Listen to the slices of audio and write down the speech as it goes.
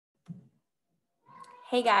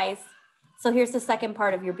Hey guys, so here's the second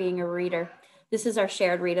part of your being a reader. This is our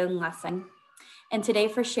shared reading lesson. And today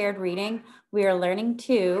for shared reading, we are learning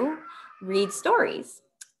to read stories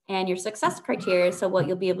and your success criteria. So what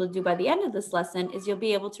you'll be able to do by the end of this lesson is you'll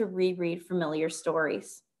be able to reread familiar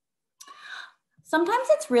stories. Sometimes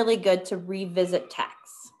it's really good to revisit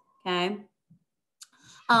texts, okay?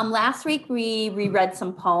 Last week we reread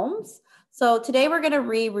some poems. So today we're gonna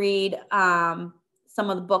reread some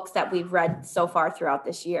of the books that we've read so far throughout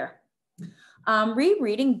this year.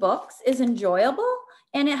 Rereading books is enjoyable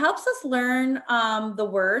and it helps us learn the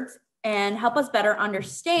words and help us better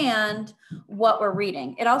understand what we're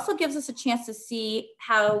reading. It also gives us a chance to see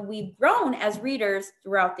how we've grown as readers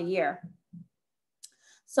throughout the year.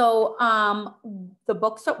 So the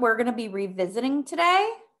books that we're going to be revisiting today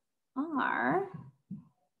are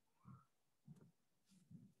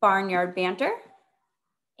Barnyard Banter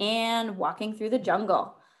and Walking Through the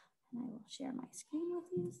Jungle. And I will share my screen with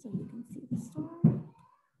you so you can see the story.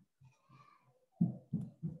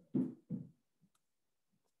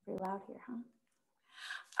 Pretty loud here, huh?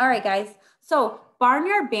 All right, guys. So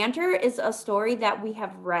Barnyard Banter is a story that we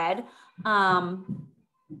have read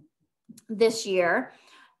this year.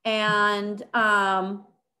 And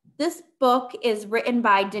this book is written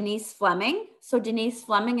by Denise Fleming. So Denise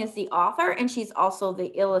Fleming is the author and she's also the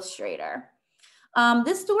illustrator.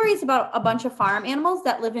 This story is about a bunch of farm animals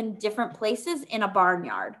that live in different places in a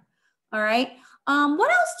barnyard. All right.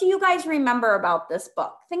 What else do you guys remember about this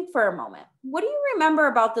book? Think for a moment. What do you remember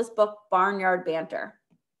about this book, Barnyard Banter?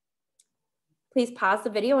 Please pause the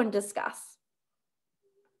video and discuss.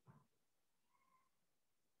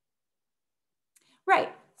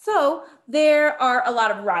 Right. So there are a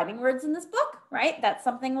lot of rhyming words in this book, right? That's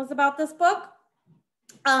something was about this book.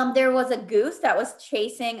 There was a goose that was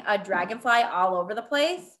chasing a dragonfly all over the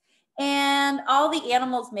place, and all the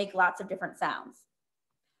animals make lots of different sounds.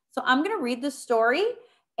 So I'm going to read the story,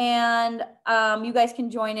 and you guys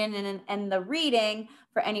can join in the reading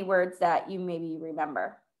for any words that you maybe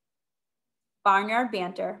remember. Barnyard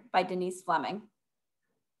Banter by Denise Fleming.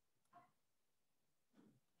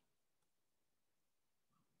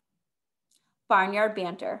 Barnyard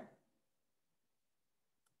Banter.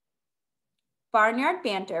 Barnyard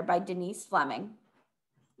Banter by Denise Fleming.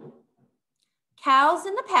 Cows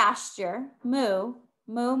in the pasture, moo,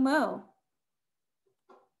 moo, moo.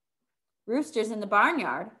 Roosters in the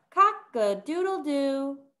barnyard,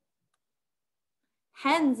 cock-a-doodle-doo.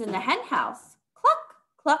 Hens in the hen house, cluck,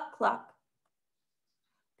 cluck, cluck.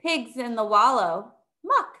 Pigs in the wallow,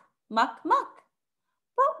 muck, muck, muck.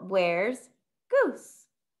 But where's goose?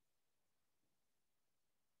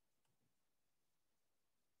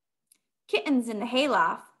 Kittens in the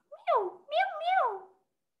hayloft, meow, meow, meow.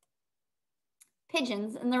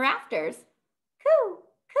 Pigeons in the rafters, coo,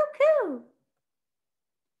 coo, coo.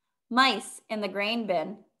 Mice in the grain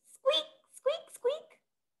bin, squeak, squeak, squeak.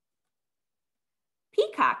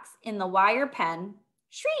 Peacocks in the wire pen,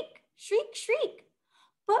 shriek, shriek, shriek.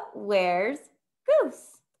 But where's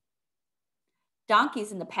goose?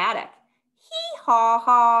 Donkeys in the paddock, hee haw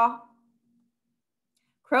haw.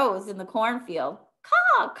 Crows in the cornfield,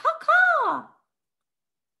 caw, caw, caw.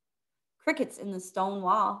 Crickets in the stone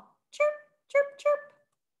wall, chirp, chirp, chirp.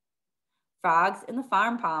 Frogs in the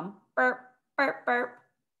farm pond, burp, burp, burp.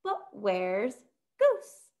 But where's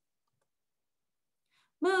goose?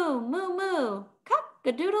 Moo, moo, moo,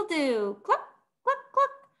 cock-a-doodle-doo, cluck, cluck, cluck.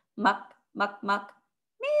 Muck, muck, muck,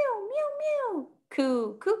 mew, mew, mew.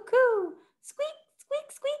 Coo, coo, coo, squeak,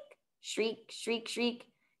 squeak, squeak. Shriek, shriek, shriek,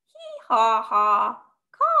 hee haw haw.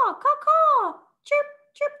 Caw, caw, caw, chirp,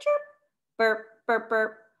 chirp, chirp, burp, burp,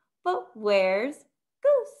 burp. But where's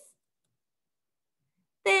goose?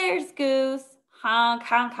 There's goose, honk,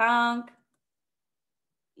 honk, honk.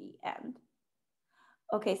 The end.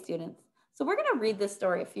 Okay, students, so we're gonna read this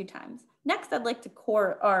story a few times. Next, I'd like to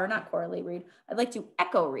read. I'd like to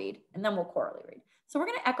echo read, and then we'll chorally read. So we're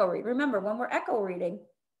gonna echo read. Remember, when we're echo reading,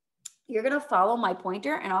 you're gonna follow my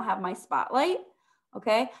pointer and I'll have my spotlight.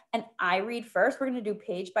 Okay, and I read first. We're gonna do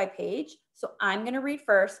page by page. So I'm gonna read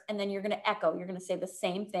first and then you're gonna echo. You're gonna say the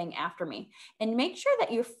same thing after me. And make sure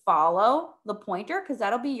that you follow the pointer because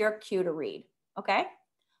that'll be your cue to read, okay?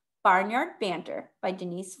 Barnyard Banter by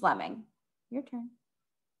Denise Fleming. Your turn.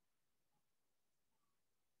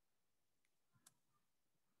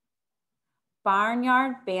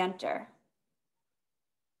 Barnyard Banter.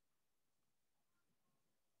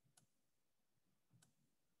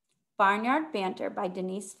 Barnyard Banter by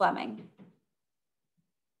Denise Fleming.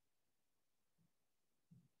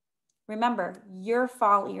 Remember, you're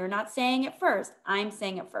not saying it first. I'm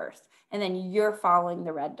saying it first. And then you're following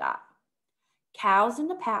the red dot. Cows in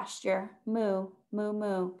the pasture, moo, moo,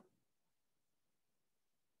 moo.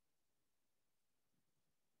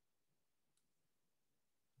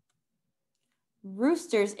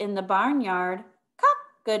 Roosters in the barnyard,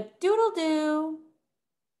 cock-a-doodle-doo.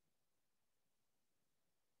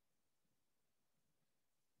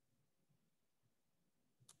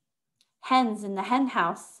 Hens in the hen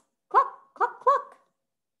house, cluck, cluck, cluck.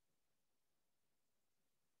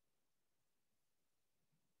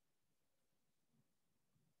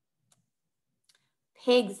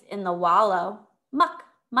 Pigs in the wallow, muck,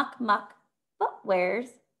 muck, muck. But where's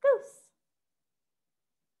Goose?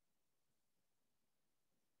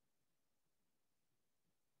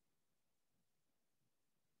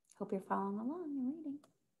 Hope you're following along and reading.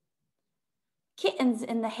 Kittens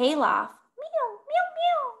in the hayloft, meow, meow,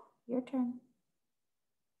 meow. Your turn.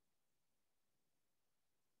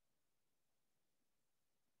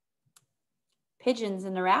 Pigeons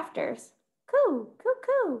in the rafters, coo, coo,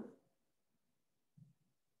 coo.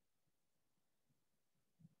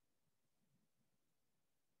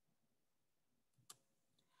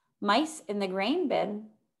 Mice in the grain bin,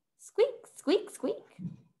 squeak, squeak, squeak.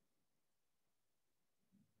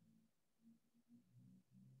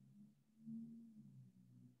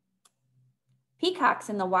 Peacocks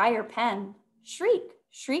in the wire pen, shriek,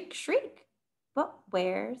 shriek, shriek. But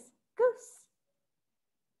where's Goose?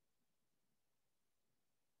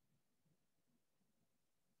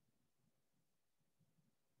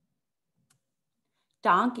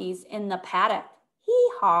 Donkeys in the paddock, hee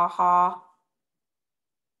haw haw.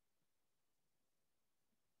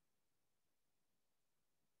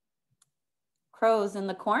 Crows in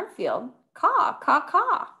the cornfield, caw, caw,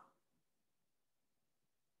 caw.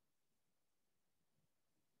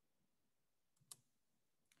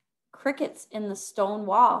 Crickets in the stone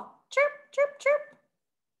wall, chirp, chirp, chirp.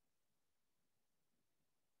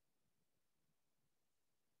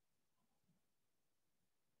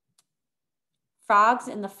 Frogs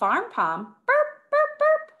in the farm pond, burp, burp,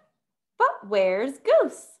 burp. But where's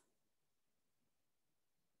Goose?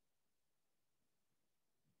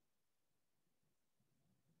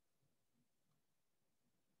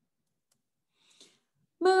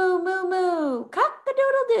 Moo, moo, moo,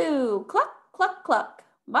 cock-a-doodle-doo, cluck, cluck, cluck,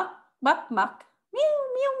 muck, muck, muck, mew,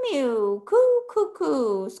 mew, mew, coo, coo,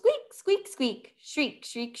 coo, squeak, squeak, squeak, shriek,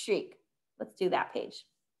 shriek, shriek. Let's do that page.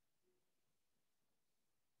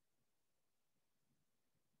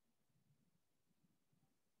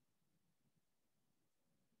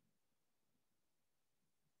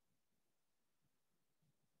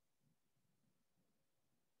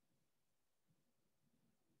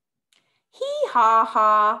 Hee haw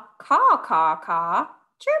haw, caw caw caw,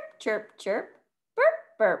 chirp chirp chirp, burp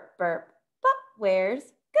burp burp. But where's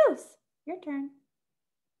Goose? Your turn.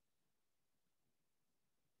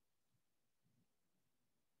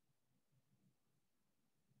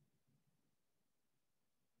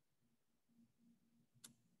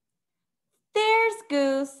 There's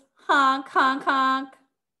Goose, honk honk honk.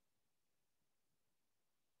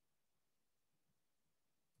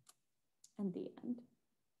 And the end.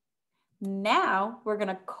 Now we're going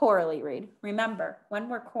to chorally read. Remember, when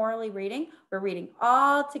we're chorally reading, we're reading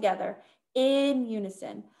all together in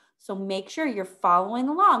unison. So make sure you're following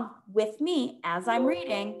along with me as I'm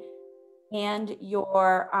reading and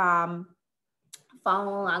you're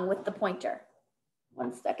following along with the pointer.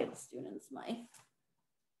 1 second, students, my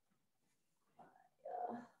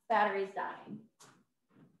battery's dying.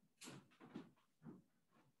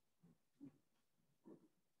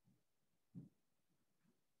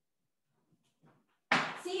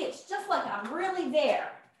 See, it's just like I'm really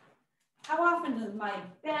there. How often does my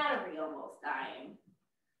battery almost dying?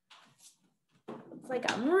 It's like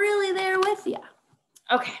I'm really there with you.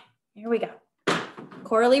 Okay, here we go.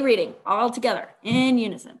 Chorally reading all together in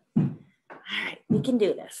unison. All right, we can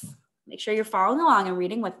do this. Make sure you're following along and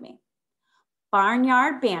reading with me.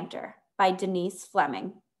 Barnyard Banter by Denise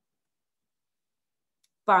Fleming.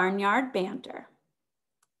 Barnyard Banter.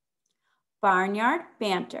 Barnyard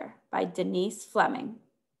Banter by Denise Fleming.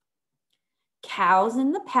 Cows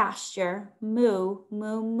in the pasture, moo,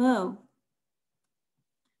 moo, moo.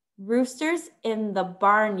 Roosters in the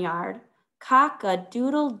barnyard,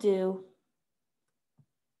 cock-a-doodle-doo.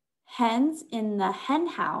 Hens in the hen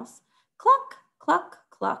house, cluck, cluck,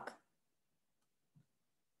 cluck.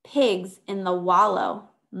 Pigs in the wallow,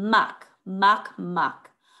 muck, muck,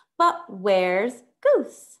 muck. But where's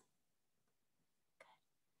Goose?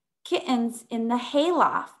 Kittens in the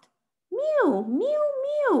hayloft, mew, mew,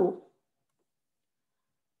 mew.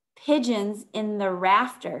 Pigeons in the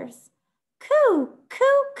rafters, coo,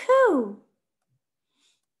 coo, coo.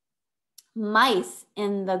 Mice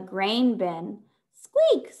in the grain bin.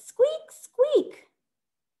 Squeak, squeak, squeak.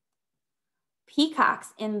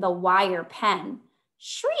 Peacocks in the wire pen.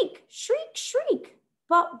 Shriek, shriek, shriek.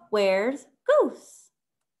 But where's Goose?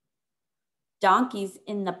 Donkeys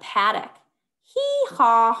in the paddock. Hee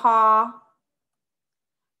haw haw.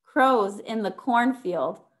 Crows in the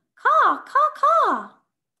cornfield. Caw, caw, caw.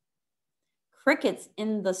 Crickets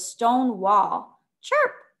in the stone wall.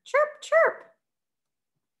 Chirp, chirp, chirp.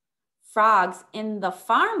 Frogs in the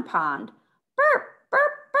farm pond. Burp,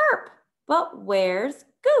 burp, burp. But where's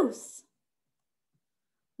Goose?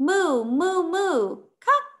 Moo, moo, moo.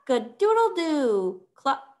 Cock-a-doodle-doo.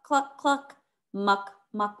 Cluck, cluck, cluck. Muck,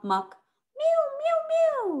 muck, muck. Mew,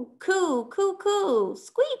 mew, mew. Coo, coo, coo.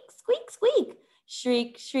 Squeak, squeak, squeak.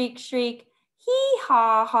 Shriek, shriek, shriek. Hee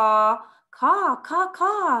haw haw. Caw, caw,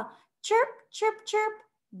 caw. Chirp, chirp, chirp.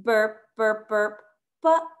 Burp, burp, burp.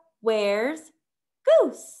 But where's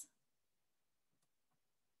Goose?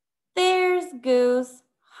 There's Goose.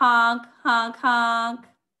 Honk, honk, honk.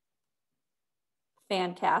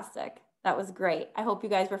 Fantastic. That was great. I hope you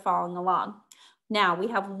guys were following along. Now we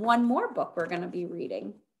have one more book we're going to be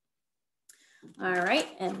reading. All right.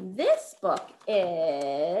 And this book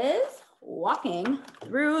is Walking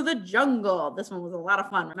Through the Jungle. This one was a lot of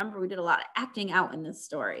fun. Remember, we did a lot of acting out in this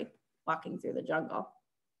story, Walking Through the Jungle.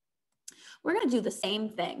 We're going to do the same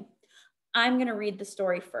thing. I'm going to read the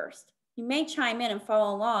story first. You may chime in and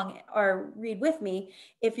follow along or read with me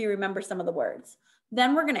if you remember some of the words.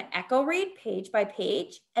 Then we're going to echo read page by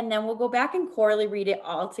page, and then we'll go back and chorally read it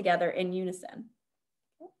all together in unison.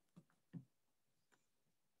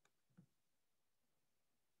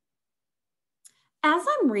 As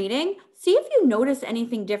I'm reading, see if you notice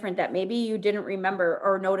anything different that maybe you didn't remember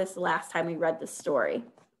or notice the last time we read this story.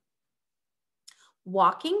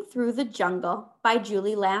 Walking Through the Jungle by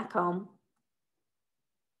Julie Lacombe.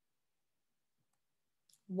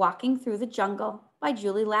 Walking Through the Jungle by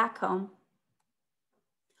Julie Lacombe.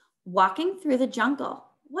 Walking through the jungle,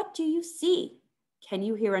 what do you see? Can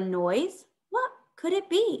you hear a noise? What could it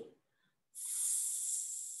be?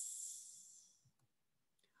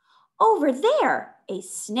 Over there, a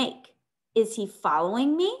snake. Is he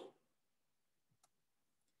following me?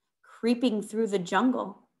 Creeping through the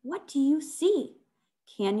jungle, what do you see?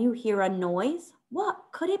 Can you hear a noise? What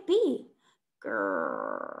could it be?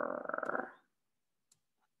 Grrr.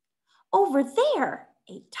 Over there,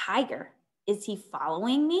 a tiger. Is he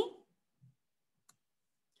following me?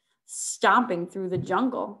 Stomping through the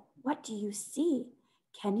jungle, what do you see?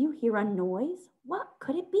 Can you hear a noise? What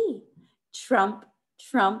could it be? Trump,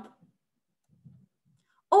 trump.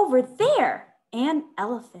 Over there, an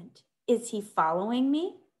elephant. Is he following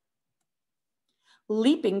me?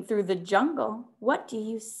 Leaping through the jungle, what do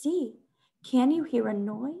you see? Can you hear a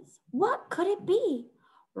noise? What could it be?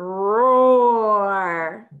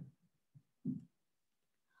 Roar.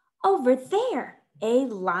 Over there, a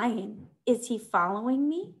lion. Is he following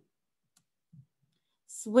me?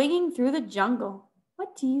 Swinging through the jungle,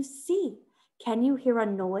 what do you see? Can you hear a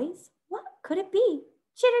noise? What could it be?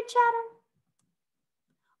 Chitter chatter.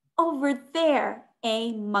 Over there,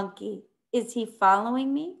 a monkey. Is he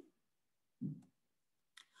following me?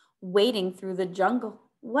 Wading through the jungle,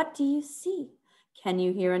 what do you see? Can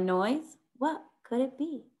you hear a noise? What could it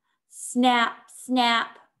be? Snap,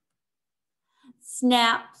 snap.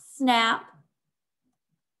 Snap, snap.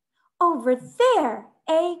 Over there,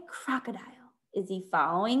 a crocodile. Is he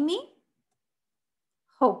following me?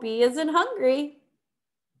 Hope he isn't hungry.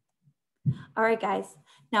 All right, guys,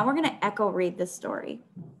 now we're going to echo read this story.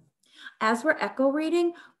 As we're echo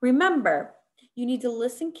reading, remember, you need to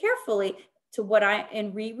listen carefully to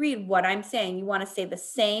and reread what I'm saying. You want to say the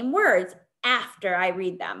same words after I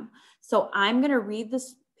read them. So I'm going to read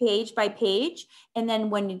this page by page, and then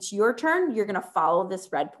when it's your turn, you're going to follow this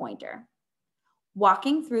red pointer.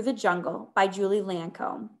 Walking Through the Jungle by Julie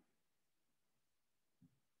Lacombe.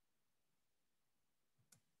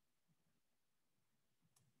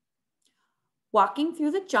 Walking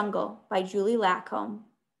Through the Jungle by Julie Lacombe.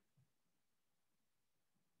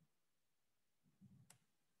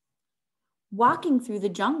 Walking through the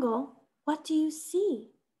jungle, what do you see?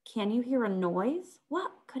 Can you hear a noise?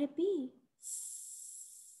 What could it be?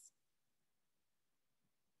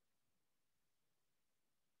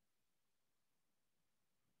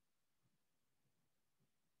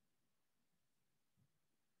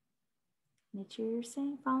 Make sure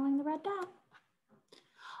you're following the red dot.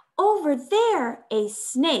 Over there, a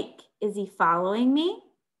snake. Is he following me?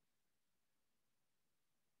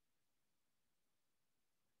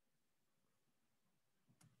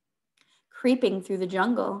 Creeping through the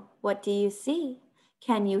jungle, what do you see?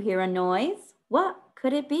 Can you hear a noise? What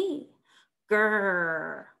could it be?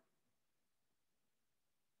 Grrr.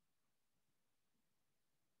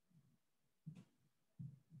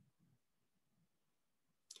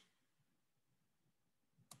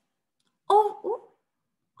 Oh,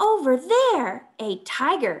 over there, a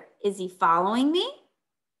tiger. Is he following me?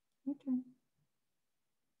 Your turn.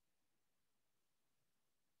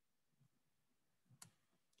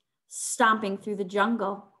 Stomping through the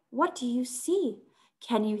jungle. What do you see?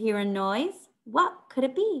 Can you hear a noise? What could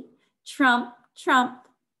it be? Trump, trump.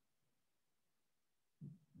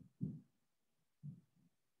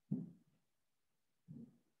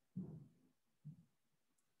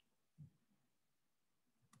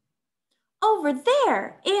 Over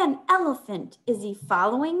there, an elephant. Is he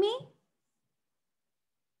following me?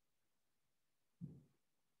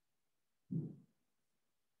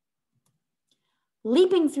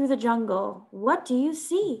 Leaping through the jungle. What do you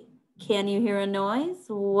see? Can you hear a noise?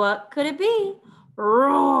 What could it be?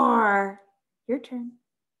 Roar. Your turn.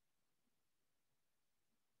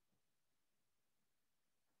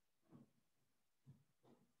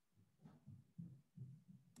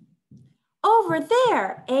 Over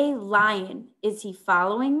there, a lion. Is he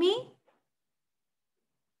following me?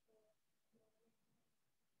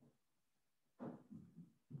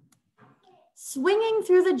 Swinging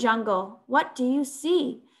through the jungle. What do you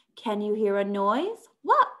see? Can you hear a noise?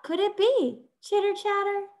 What could it be? Chitter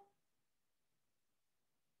chatter.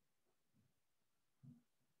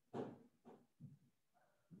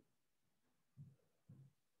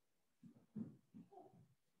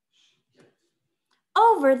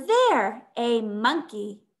 Over there, a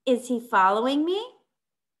monkey. Is he following me?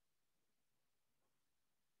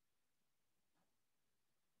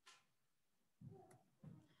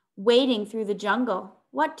 Wading through the jungle.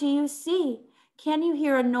 What do you see? Can you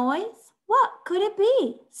hear a noise? What could it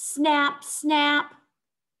be? Snap, snap.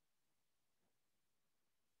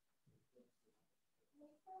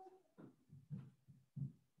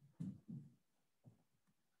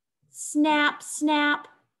 Snap, snap.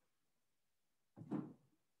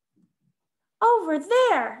 Over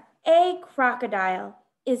there, a crocodile.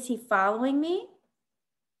 Is he following me?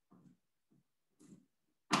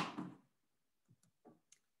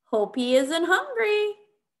 Hope he isn't hungry.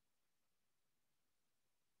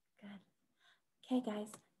 Good. Okay, guys,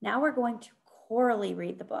 now we're going to chorally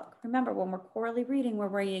read the book. Remember, when we're chorally reading, we're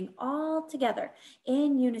reading all together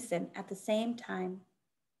in unison at the same time.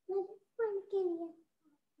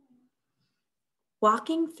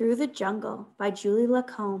 Walking Through the Jungle by Julie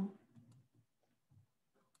Lacombe.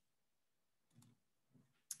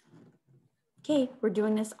 Okay, we're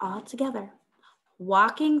doing this all together.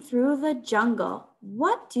 Walking through the jungle.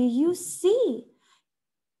 What do you see?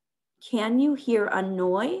 Can you hear a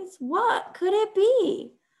noise? What could it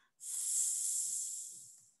be?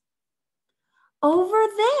 Over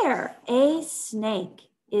there, a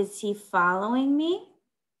snake. Is he following me?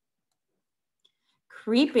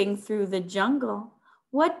 Creeping through the jungle.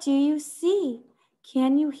 What do you see?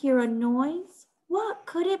 Can you hear a noise? What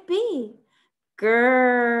could it be?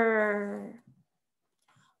 Grrr.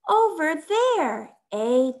 Over there,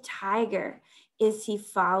 a tiger. Is he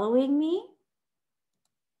following me?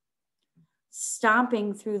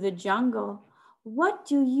 Stomping through the jungle. What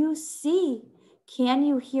do you see? Can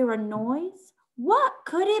you hear a noise? What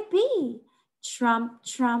could it be? Trump,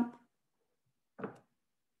 trump.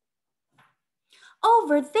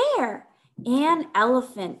 Over there, an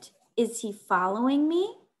elephant. Is he following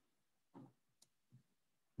me?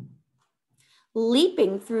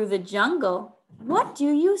 Leaping through the jungle. What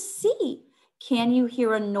do you see? Can you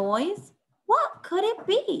hear a noise? What could it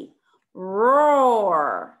be?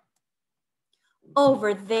 Roar.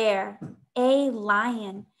 Over there, a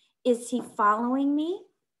lion. Is he following me?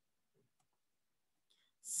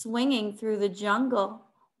 Swinging through the jungle.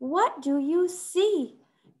 What do you see?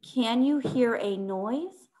 Can you hear a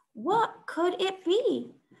noise? What could it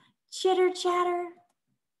be? Chitter chatter.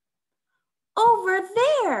 Over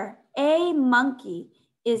there, a monkey.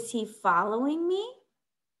 Is he following me?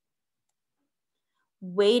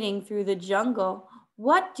 Wading through the jungle.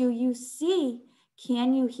 What do you see?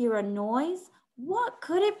 Can you hear a noise? What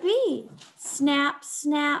could it be? Snap,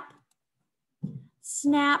 snap.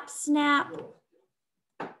 Snap, snap.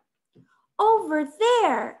 Over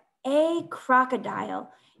there, a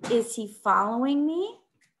crocodile. Is he following me?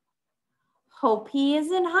 Hope he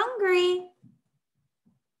isn't hungry.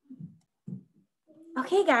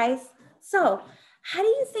 Okay, guys, so how do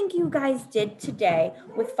you think you guys did today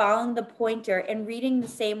with following the pointer and reading the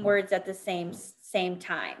same words at the same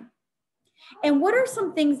time? And what are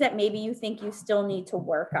some things that maybe you think you still need to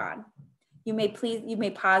work on? You may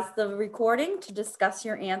pause the recording to discuss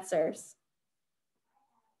your answers.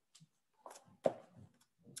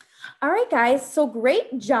 All right, guys, so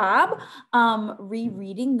great job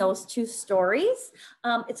rereading those two stories.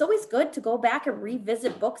 It's always good to go back and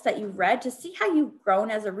revisit books that you read to see how you've grown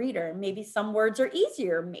as a reader. Maybe some words are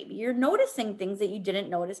easier. Maybe you're noticing things that you didn't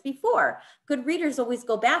notice before. Good readers always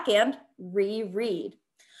go back and reread.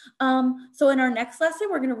 So in our next lesson,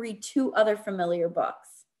 we're going to read two other familiar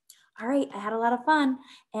books. All right, I had a lot of fun,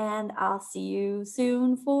 and I'll see you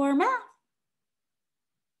soon for math.